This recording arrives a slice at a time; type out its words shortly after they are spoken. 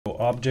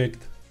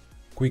object,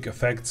 quick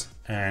effects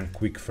and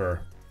quick fur.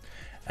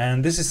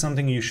 And this is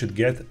something you should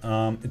get.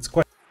 It's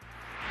quite.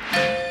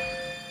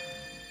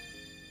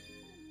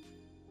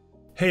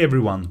 Hey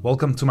everyone,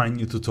 welcome to my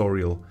new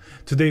tutorial.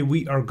 Today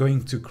we are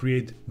going to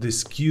create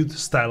this cute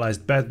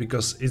stylized bat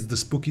because it's the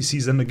spooky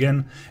season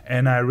again,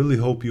 and I really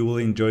hope you will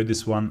enjoy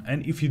this one.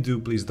 And if you do,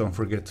 please don't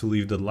forget to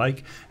leave the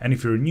like. And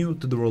if you're new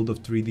to the world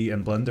of 3D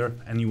and Blender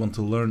and you want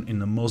to learn in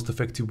the most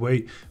effective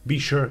way, be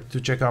sure to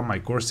check out my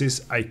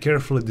courses. I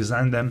carefully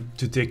designed them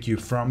to take you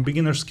from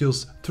beginner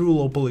skills through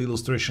low poly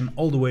illustration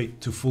all the way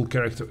to full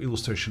character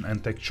illustration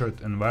and textured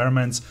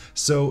environments.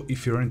 So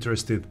if you're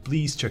interested,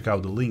 please check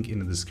out the link in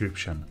the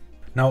description.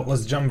 Now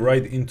let's jump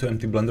right into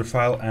empty Blender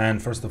file,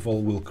 and first of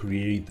all we'll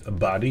create a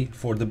body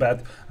for the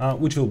bat,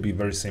 which will be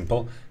very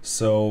simple.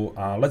 So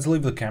let's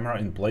leave the camera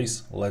in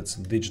place, let's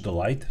ditch the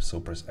light, so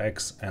press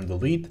X and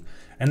delete.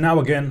 And now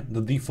again the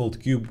default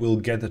cube will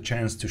get a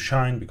chance to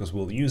shine because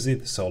we'll use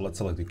it, so let's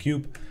select the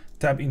cube,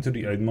 tap into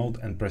the edit mode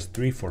and press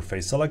 3 for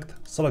face select,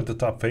 select the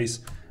top face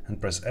and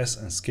press S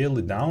and scale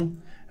it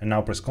down, and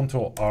now press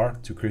Ctrl R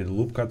to create a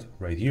loop cut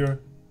right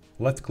here,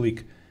 left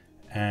click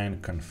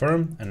and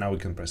confirm, and now we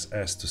can press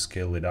S to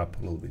scale it up a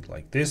little bit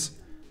like this.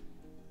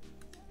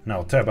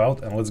 Now tab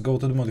out and let's go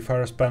to the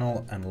modifiers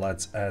panel and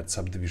let's add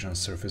subdivision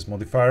surface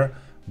modifier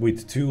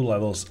with 2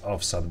 levels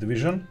of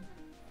subdivision,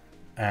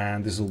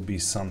 and this will be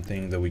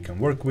something that we can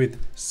work with.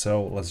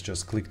 So let's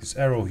just click this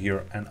arrow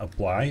here and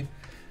apply,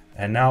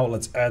 and now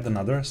let's add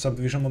another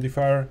subdivision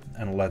modifier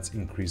and let's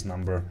increase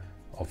number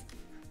of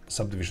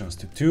subdivisions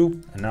to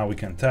 2, and now we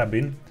can tab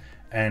in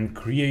and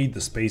create the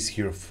space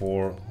here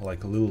for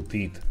like a little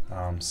teeth.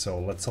 So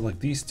let's select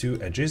these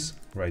 2 edges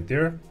right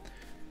there.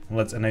 And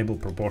let's enable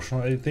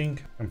proportional editing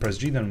and press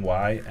G then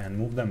Y and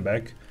move them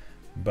back,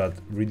 but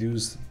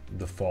reduce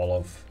the fall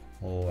off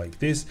like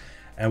this.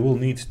 And we'll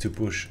need to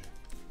push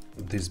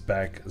this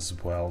back as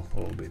well a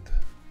little bit,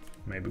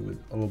 maybe with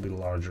a little bit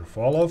larger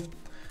fall off.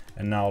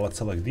 And now let's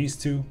select these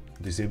 2,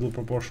 disable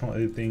proportional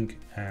editing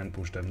and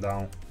push them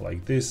down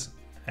like this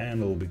and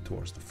a little bit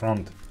towards the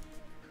front.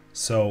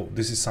 So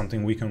this is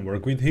something we can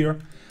work with here.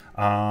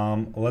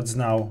 Let's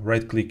now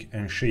right click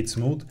and shade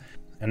smooth,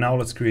 and now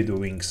let's create the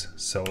wings.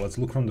 So let's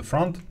look from the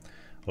front,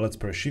 let's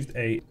press Shift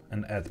A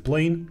and add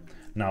plane.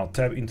 Now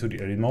tab into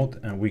the edit mode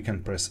and we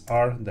can press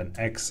R then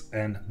X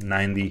and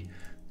 90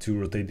 to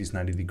rotate this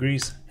 90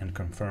 degrees and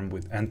confirm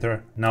with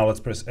enter. Now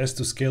let's press S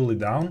to scale it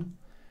down,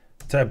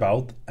 tab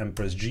out and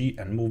press G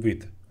and move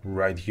it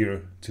right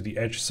here to the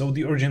edge, so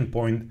the origin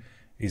point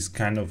is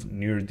kind of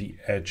near the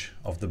edge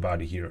of the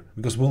body here,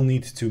 because we'll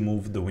need to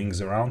move the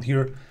wings around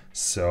here.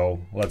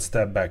 So let's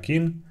tap back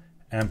in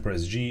and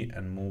press G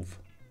and move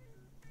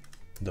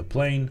the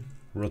plane,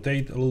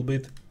 rotate a little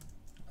bit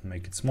and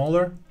make it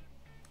smaller.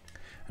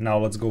 And now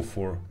let's go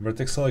for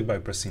vertex select by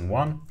pressing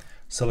 1,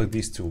 select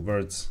these 2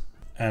 verts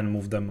and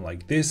move them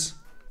like this.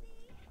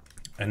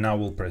 And now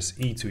we'll press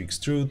E to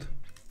extrude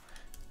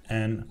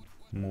and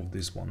move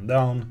this one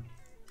down.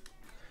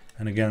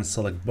 And again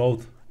select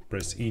both,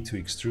 press E to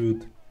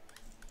extrude,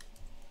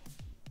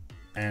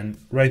 and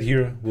right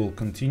here we'll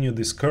continue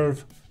this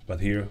curve, but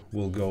here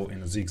we'll go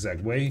in a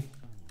zigzag way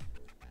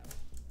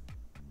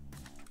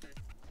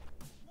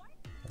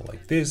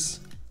like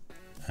this,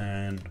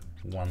 and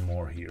one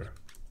more here.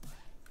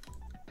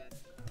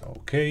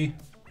 Okay,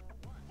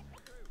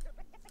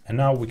 and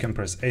now we can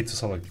press A to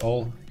select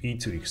all, E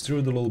to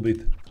extrude a little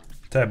bit,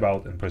 tab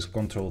out and press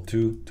Ctrl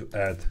 2 to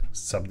add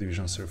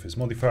subdivision surface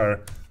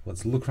modifier.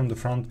 Let's look from the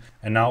front,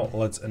 and now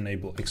let's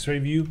enable X-ray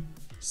view,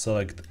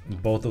 select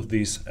both of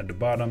these at the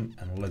bottom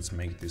and let's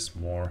make this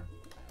more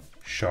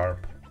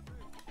sharp.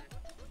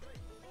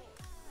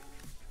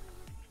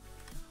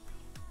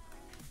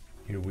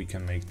 Here we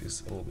can make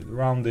this a little bit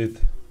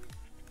rounded.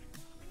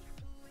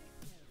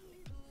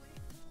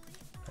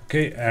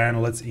 Okay,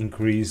 and let's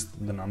increase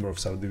the number of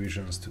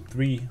subdivisions to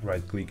 3,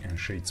 right click and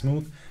shade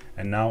smooth.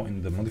 And now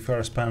in the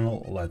modifiers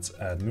panel, let's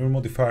add mirror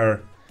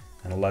modifier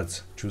and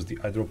let's choose the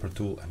eyedropper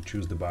tool and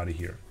choose the body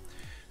here.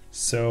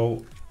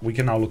 So we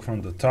can now look from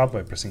the top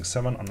by pressing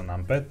 7 on the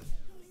numpad,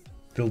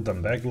 tilt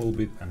them back a little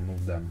bit and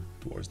move them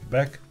towards the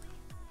back,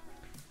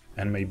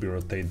 and maybe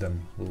rotate them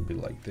a little bit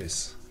like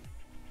this.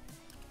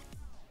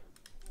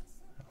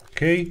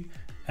 Okay,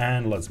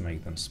 and let's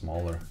make them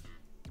smaller.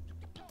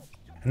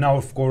 And now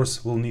of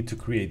course we'll need to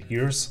create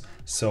ears,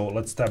 so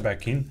let's tap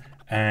back in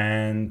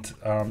and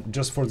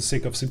just for the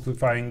sake of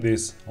simplifying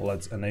this,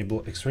 let's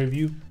enable X-ray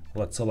view.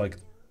 Let's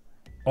select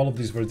all of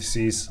these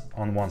vertices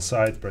on one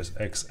side, press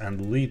X and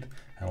delete,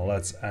 and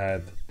let's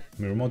add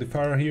mirror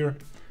modifier here,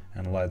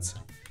 and let's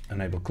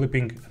enable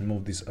clipping and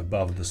move this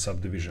above the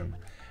subdivision.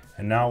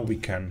 And now we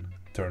can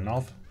turn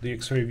off the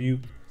X-ray view,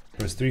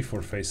 press 3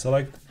 for face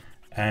select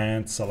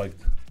and select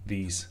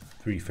these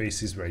 3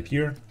 faces right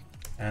here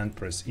and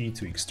press E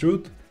to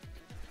extrude.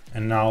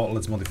 And now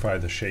let's modify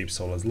the shape,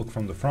 so let's look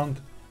from the front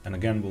and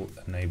again we'll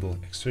enable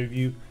X-ray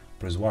view,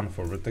 press 1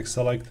 for vertex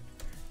select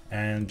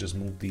and just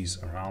move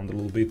these around a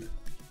little bit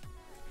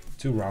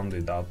to round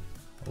it up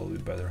a little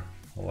bit better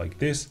like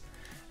this.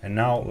 And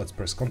now let's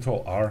press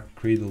Ctrl R,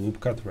 create a loop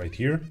cut right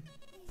here.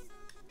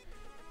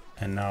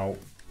 And now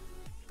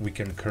we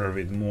can curve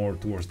it more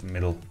towards the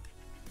middle,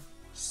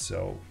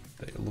 so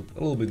they look a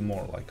little bit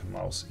more like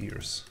mouse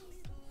ears.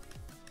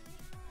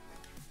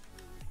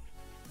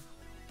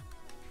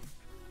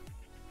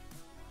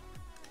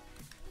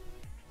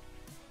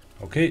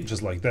 Okay,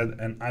 just like that.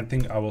 And I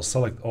think I will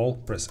select all,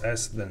 press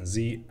S, then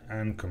Z,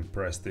 and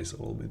compress this a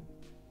little bit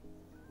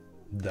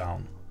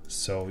down,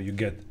 so you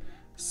get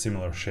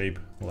similar shape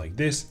like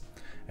this.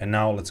 And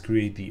now let's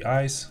create the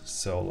eyes.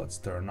 So let's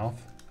turn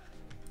off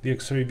the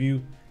X-ray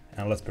view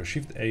and let's press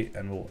Shift A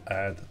and we'll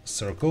add a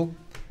circle.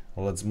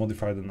 Let's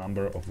modify the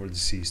number of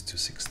vertices to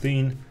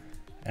 16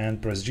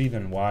 and press G,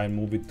 then Y,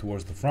 move it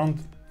towards the front.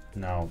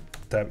 Now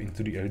tap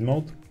into the edit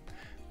mode,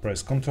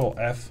 press Ctrl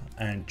F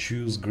and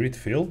choose grid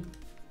fill.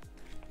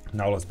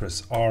 Now let's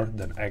press R,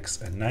 then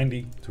X and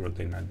 90 to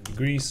rotate 90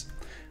 degrees.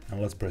 And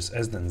let's press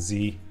S, then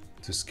Z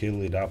to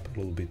scale it up a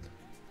little bit.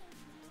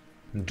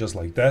 And just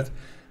like that.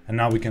 And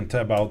now we can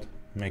tab out,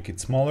 make it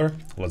smaller.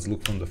 Let's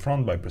look from the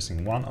front by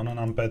pressing 1 on a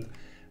numpad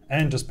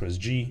and just press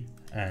G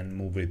and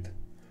move it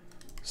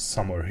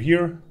somewhere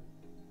here.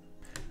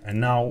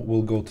 And now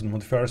we'll go to the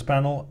modifiers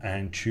panel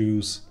and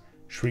choose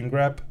shrink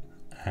wrap,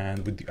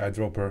 and with the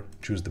eyedropper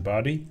choose the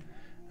body,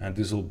 and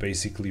this will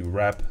basically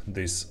wrap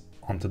this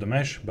onto the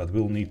mesh, but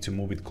we'll need to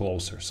move it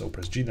closer. So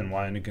press G, then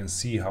Y, and you can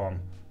see how I'm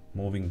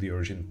moving the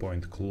origin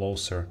point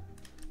closer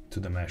to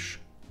the mesh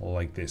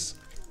like this.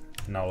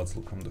 Now let's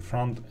look from the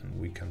front and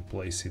we can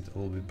place it a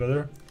little bit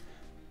better,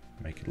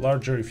 make it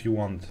larger if you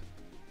want,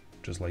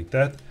 just like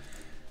that.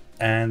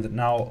 And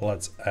now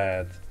let's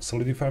add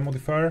solidify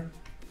modifier,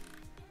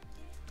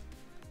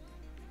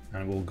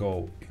 and we'll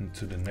go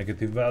into the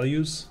negative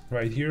values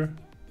right here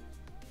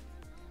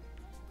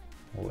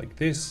like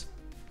this.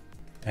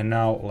 And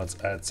now let's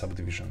add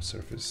subdivision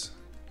surface,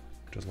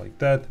 just like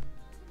that.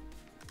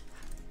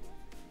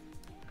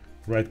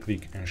 Right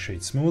click and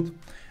shade smooth.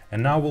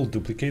 And now we'll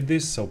duplicate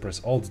this, so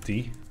press Alt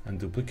D and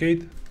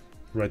duplicate,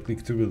 right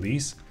click to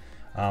release.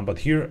 But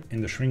here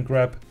in the shrink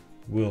wrap,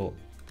 we'll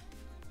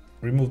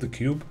remove the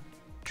cube,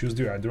 choose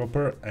the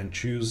eyedropper and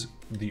choose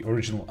the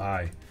original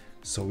eye.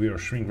 So we are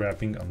shrink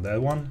wrapping on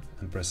that one,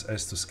 and press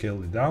S to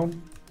scale it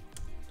down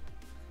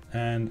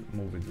and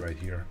move it right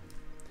here.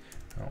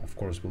 Now, of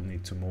course, we'll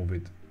need to move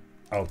it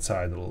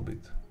outside a little bit,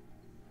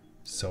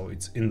 so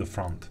it's in the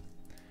front.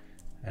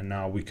 And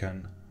now we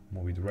can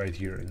move it right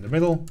here in the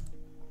middle.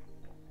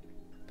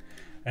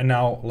 And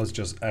now let's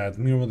just add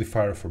mirror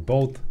modifier for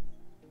both.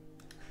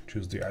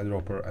 Choose the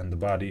eyedropper and the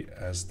body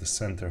as the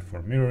center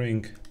for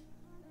mirroring.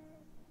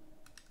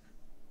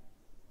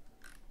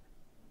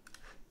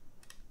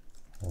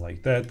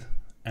 Like that.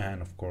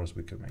 And of course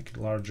we can make it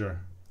larger.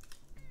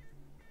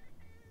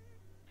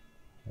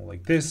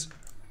 Like this.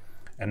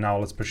 And now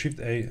let's press Shift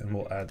A and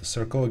we'll add a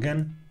circle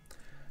again.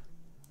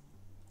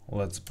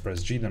 Let's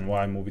press G, then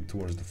Y, move it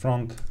towards the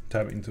front,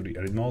 tab into the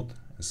edit mode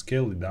and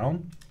scale it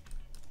down.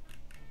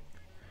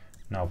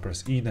 Now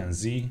press E, then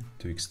Z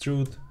to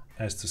extrude,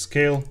 S to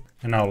scale.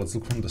 And now let's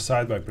look from the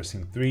side by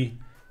pressing 3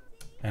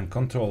 and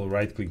Control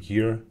right click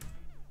here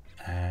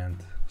and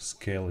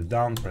scale it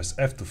down. Press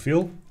F to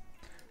fill.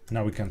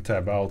 Now we can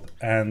tab out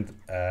and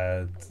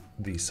add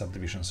the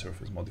subdivision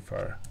surface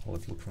modifier.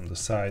 Let's look from the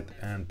side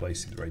and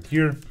place it right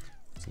here.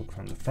 Let's look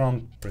from the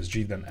front, press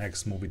G, then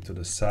X, move it to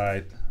the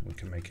side. We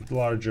can make it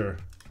larger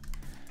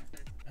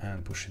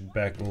and push it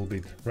back a little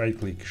bit. Right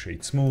click,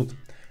 shade smooth,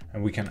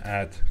 and we can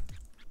add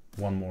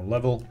one more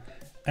level.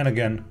 And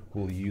again,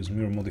 we'll use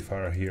mirror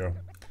modifier here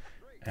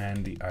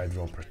and the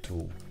eyedropper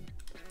tool.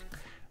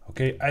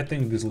 Okay, I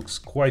think this looks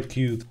quite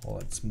cute.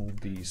 Let's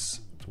move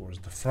these towards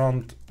the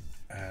front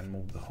and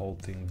move the whole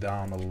thing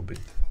down a little bit,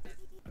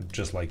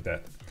 just like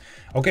that.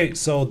 Okay,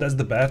 so that's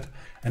the bat,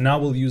 and now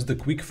we'll use the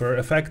quick fur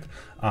effect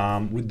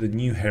with the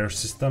new hair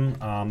system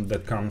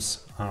that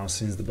comes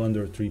since the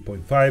Blender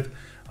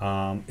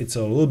 3.5. It's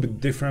a little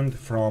bit different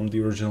from the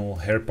original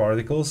hair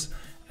particles,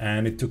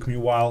 and it took me a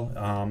while,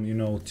 you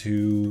know,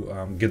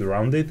 to get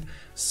around it.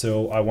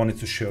 So I wanted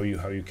to show you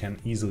how you can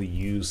easily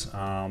use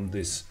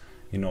this,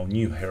 you know,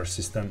 new hair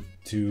system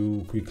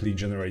to quickly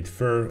generate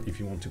fur if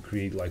you want to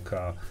create like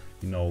a,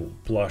 you know,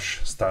 plush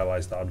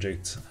stylized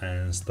objects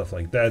and stuff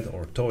like that,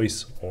 or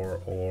toys,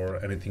 or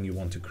anything you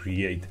want to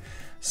create.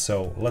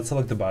 So let's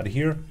select the body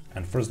here,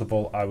 and first of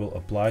all I will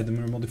apply the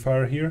mirror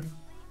modifier here.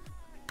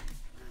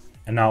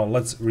 And now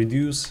let's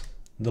reduce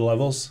the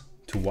levels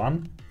to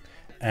 1,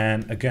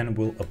 and again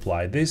we'll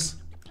apply this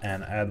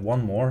and add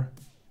one more,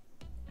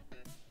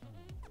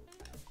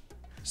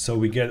 so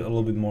we get a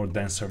little bit more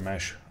denser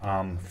mesh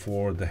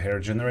for the hair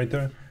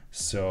generator.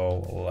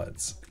 So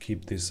let's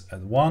keep this at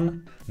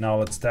 1. Now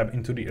let's tab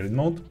into the edit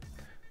mode,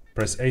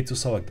 press A to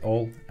select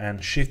all,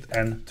 and Shift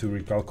N to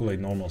recalculate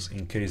normals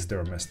in case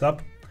they're messed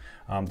up.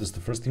 That's the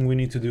first thing we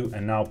need to do.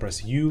 And now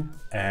press U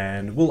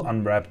and we'll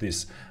unwrap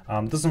this.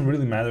 Doesn't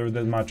really matter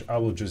that much. I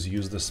will just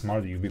use the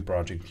Smart UV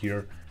project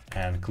here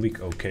and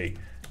click OK.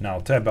 Now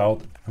tab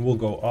out and we'll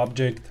go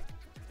Object,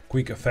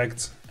 Quick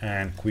Effects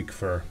and Quick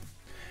Fur.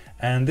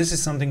 And this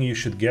is something you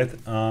should get.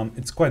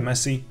 It's quite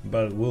messy,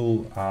 but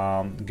we'll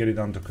get it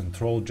under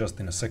control just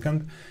in a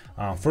second.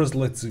 First,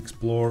 let's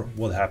explore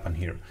what happened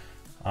here.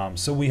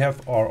 So we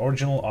have our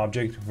original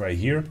object right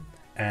here,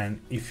 and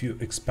if you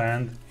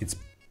expand its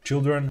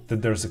children,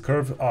 that there's a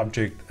curved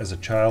object as a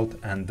child,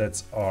 and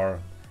that's our,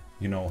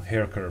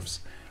 hair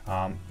curves.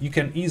 You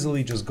can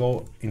easily just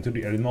go into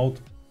the edit mode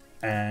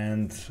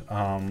and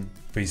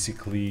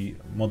basically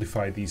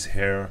modify these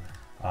hair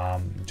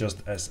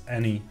just as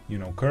any,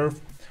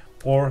 curve,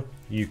 or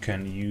you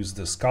can use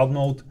the sculpt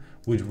mode,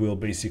 which will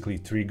basically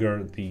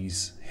trigger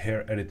these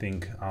hair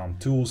editing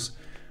tools,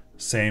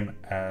 same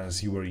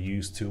as you were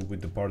used to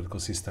with the particle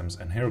systems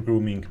and hair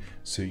grooming.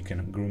 So you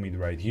can groom it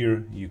right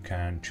here. You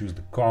can choose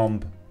the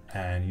comb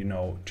and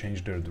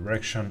change their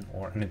direction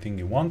or anything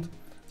you want.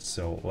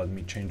 So let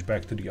me change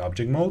back to the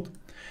object mode.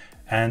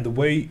 And the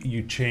way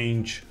you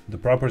change the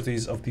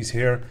properties of this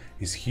hair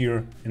is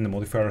here in the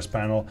modifiers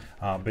panel.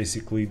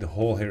 Basically the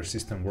whole hair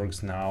system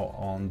works now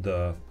on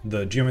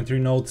the geometry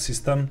node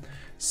system.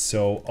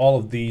 So all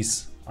of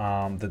these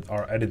that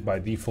are added by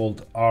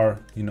default are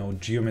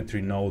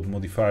geometry node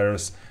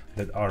modifiers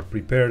that are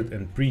prepared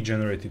and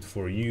pre-generated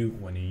for you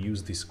when you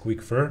use this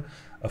quick fur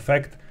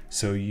effect.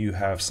 So you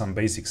have some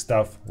basic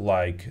stuff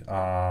like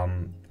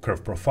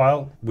curve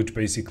profile, which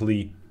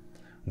basically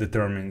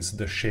determines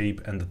the shape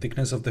and the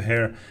thickness of the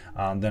hair,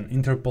 then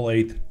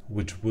interpolate,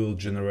 which will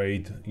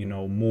generate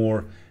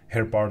more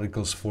hair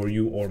particles for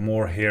you, or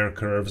more hair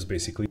curves,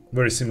 basically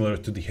very similar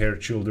to the hair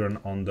children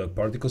on the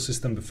particle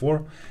system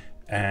before.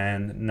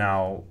 And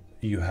now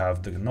you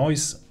have the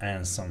noise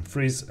and some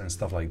frizz and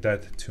stuff like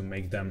that to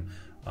make them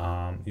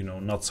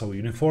not so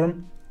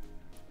uniform.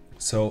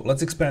 So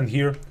let's expand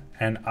here,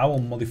 and I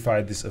will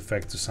modify this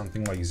effect to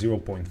something like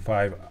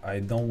 0.5. I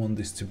don't want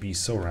this to be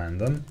so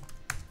random.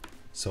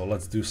 So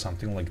let's do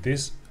something like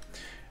this.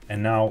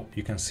 And now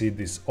you can see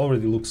this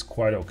already looks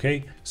quite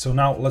okay. So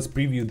now let's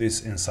preview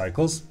this in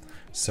cycles.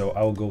 So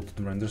I'll go to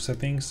the render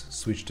settings,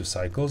 switch to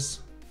cycles,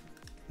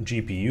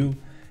 GPU,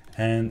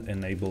 and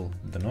enable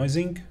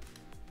denoising.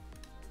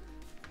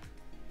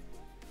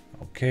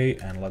 Okay,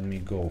 and let me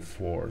go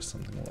for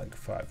something like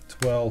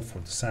 512 for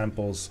the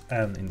samples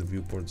and in the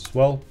viewport as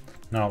well.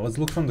 Now let's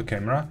look from the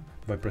camera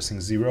by pressing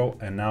 0.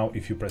 And now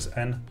if you press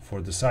N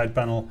for the side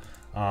panel,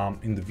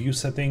 in the view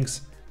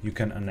settings, you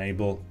can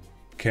enable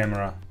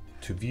camera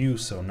to view.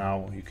 So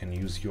now you can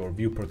use your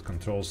viewport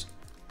controls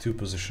to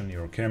position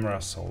your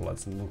camera. So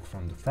let's look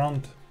from the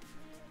front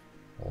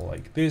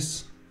like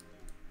this.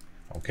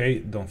 Okay,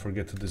 don't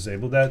forget to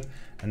disable that.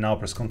 And now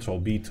press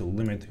Ctrl B to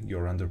limit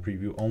your render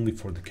preview only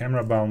for the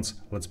camera bounds.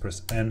 Let's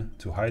press N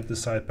to hide the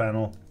side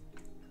panel.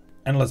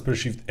 And let's press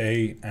Shift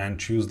A and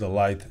choose the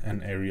light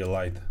and area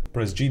light.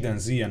 Press G then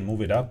Z and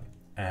move it up.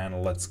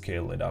 And let's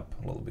scale it up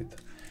a little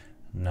bit.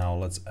 Now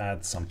let's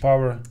add some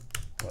power,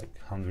 like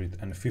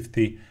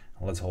 150.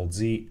 Let's hold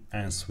Z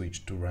and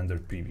switch to render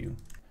preview.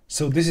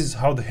 So this is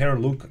how the hair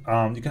look.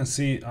 You can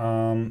see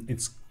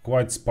it's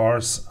quite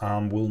sparse.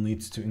 We'll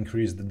need to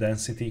increase the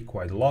density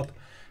quite a lot.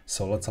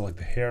 So let's select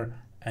the hair,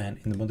 and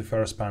in the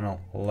modifiers panel,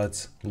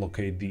 let's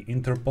locate the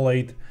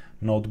interpolate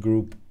node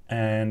group,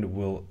 and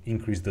we'll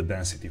increase the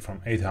density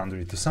from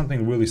 800 to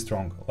something really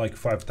strong, like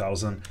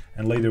 5000,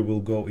 and later we'll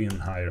go even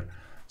higher.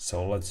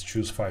 So let's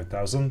choose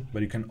 5000,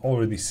 but you can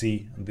already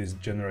see this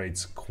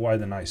generates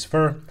quite a nice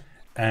fur,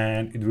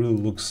 and it really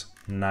looks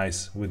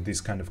nice with this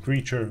kind of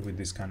creature, with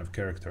this kind of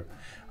character.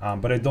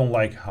 But I don't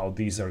like how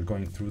these are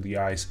going through the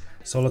eyes.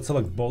 So let's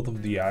select both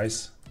of the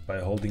eyes by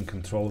holding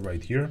Control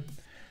right here.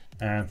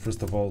 And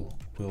first of all,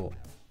 we'll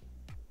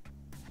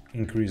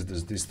increase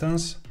this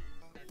distance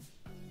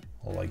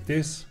like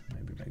this,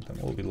 maybe make them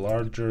a little bit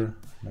larger,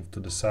 move to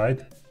the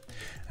side.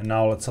 And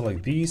now let's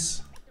select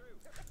these.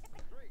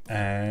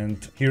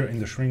 And here in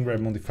the shrink wrap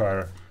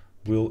modifier,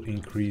 we'll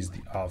increase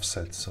the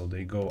offset so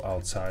they go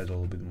outside a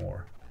little bit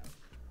more,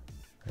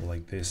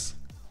 like this,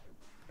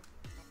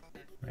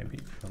 maybe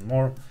even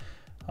more,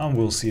 and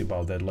we'll see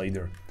about that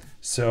later.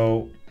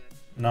 So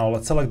now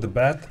let's select the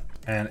bat,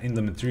 and in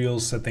the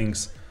materials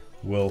settings,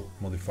 we'll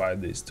modify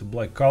this to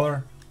black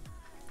color,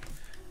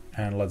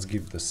 and let's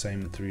give the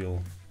same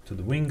material to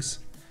the wings.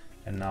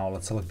 And now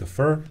let's select the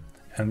fur,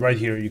 and right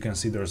here you can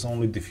see there's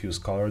only diffuse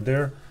color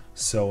there.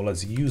 So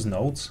let's use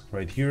nodes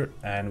right here,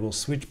 and we'll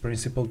switch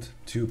principled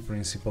to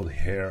principled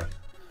hair.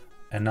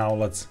 And now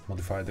let's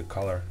modify the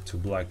color to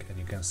black, and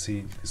you can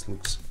see this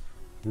looks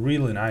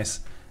really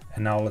nice.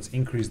 And now let's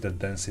increase the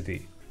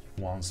density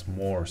once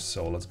more.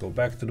 So let's go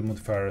back to the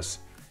modifiers,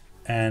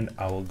 and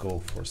I will go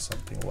for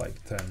something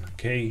like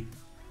 10K.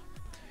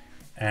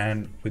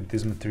 And with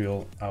this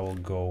material, I will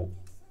go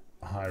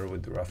higher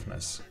with the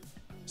roughness,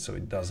 so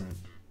it doesn't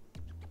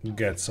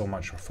get so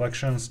much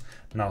reflections.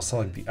 Now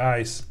select the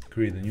eyes,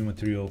 create a new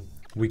material.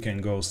 We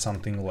can go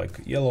something like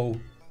yellow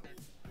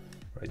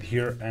right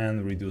here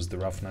and reduce the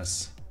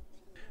roughness.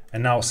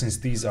 And now, since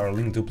these are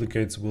link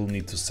duplicates, we'll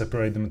need to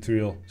separate the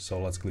material. So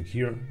let's click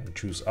here and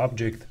choose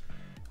object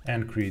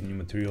and create new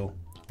material.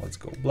 Let's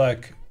go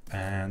black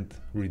and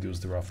reduce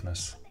the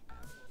roughness.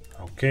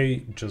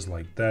 Okay, just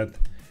like that.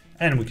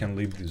 And we can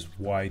leave this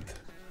white,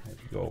 maybe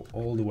go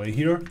all the way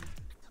here.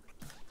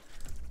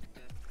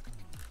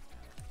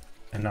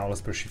 And now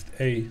let's press Shift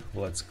A,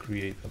 let's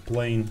create a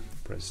plane,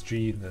 press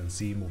G, then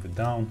Z, move it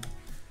down,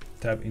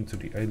 tap into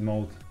the edit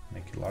mode,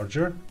 make it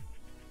larger,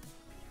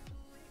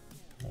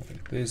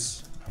 like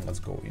this, and let's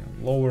go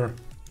even lower.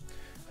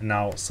 And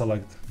now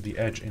select the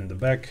edge in the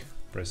back,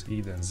 press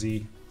E, then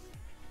Z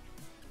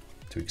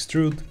to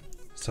extrude,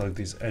 select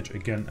this edge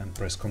again and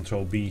press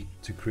Ctrl B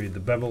to create the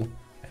bevel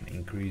and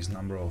increase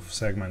number of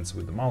segments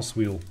with the mouse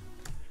wheel.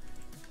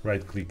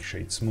 Right click,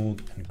 shade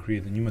smooth, and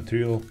create a new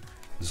material.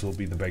 This will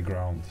be the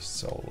background,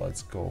 so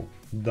let's go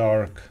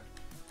dark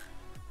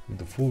with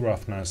the full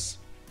roughness.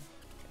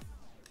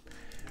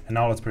 And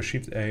now let's press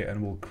Shift A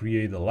and we'll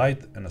create a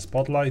light and a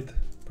spotlight.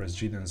 Press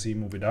G, then Z,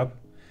 move it up.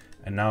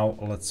 And now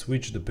let's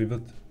switch the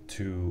pivot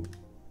to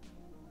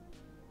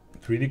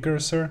 3D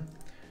cursor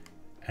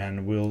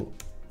and we'll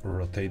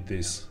rotate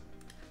this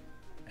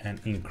and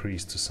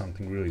increase to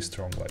something really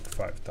strong like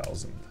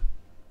 5000,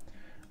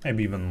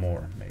 maybe even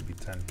more, maybe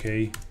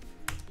 10K.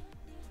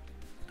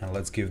 And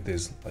let's give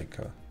this like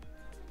a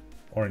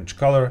orange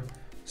color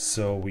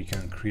so we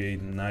can create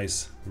a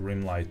nice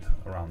rim light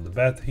around the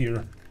bat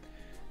here.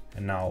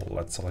 And now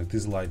let's select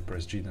this light,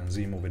 press G, then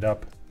Z, move it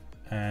up,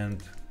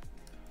 and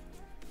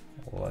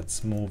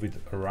let's move it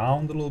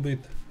around a little bit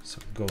so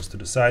it goes to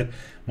the side.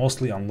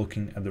 Mostly I'm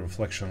looking at the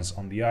reflections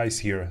on the eyes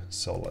here,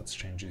 so let's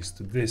change this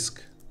to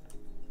disk.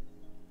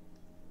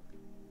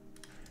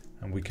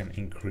 And we can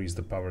increase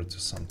the power to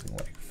something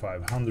like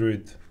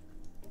 500.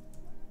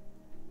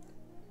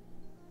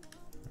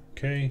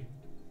 Okay.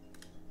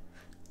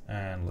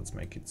 And let's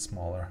make it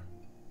smaller.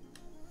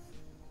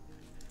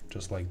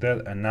 Just like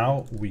that. And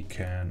now we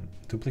can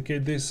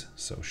duplicate this.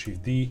 So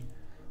Shift D,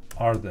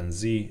 R, then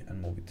Z,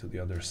 and move it to the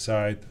other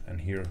side. And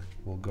here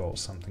we'll go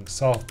something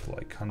soft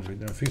like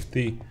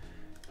 150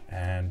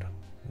 and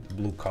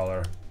blue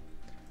color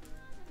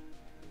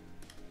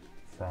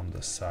from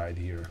the side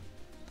here.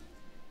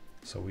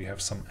 So we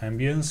have some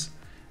ambience.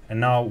 And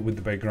now with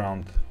the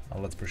background,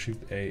 let's press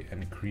Shift A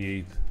and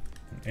create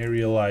an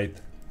area light.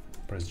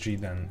 Press G,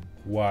 then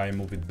Y,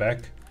 move it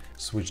back.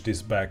 Switch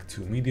this back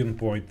to medium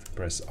point,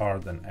 press R,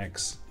 then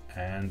X,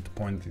 and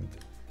point it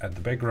at the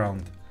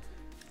background.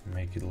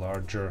 Make it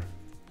larger.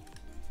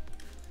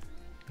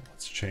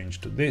 Let's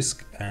change to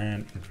disk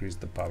and increase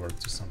the power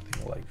to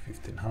something like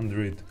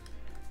 1500.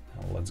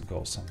 And let's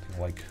go something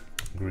like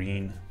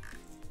green.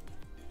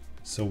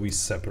 So we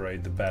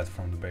separate the bat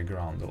from the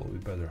background a little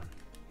bit better,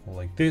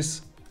 like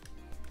this.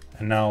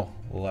 And now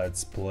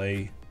let's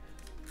play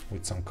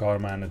with some color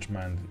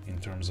management in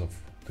terms of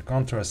the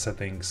contrast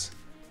settings,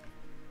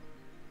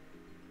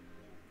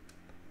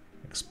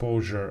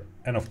 exposure,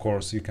 and of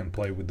course you can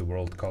play with the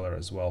world color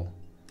as well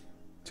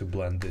to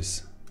blend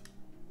this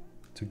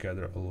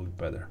together a little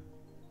better.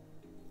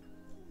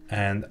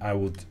 And I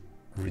would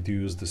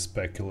reduce the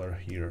specular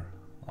here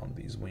on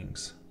these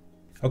wings.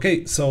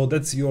 Okay, so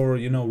that's your,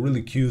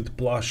 really cute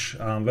plush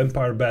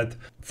vampire bat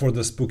for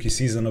the spooky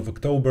season of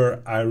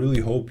October. I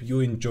really hope you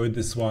enjoyed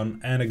this one.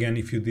 And again,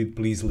 if you did,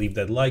 please leave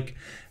that like.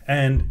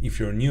 And if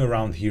you're new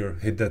around here,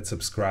 hit that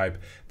subscribe.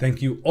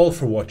 Thank you all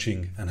for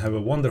watching and have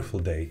a wonderful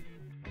day.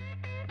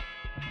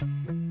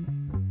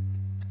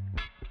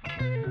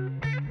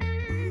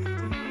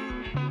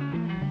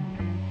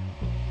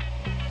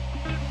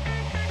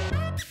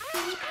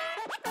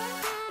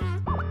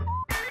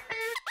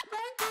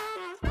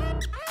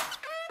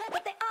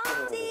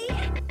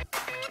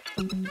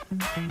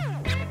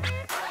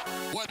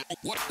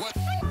 What?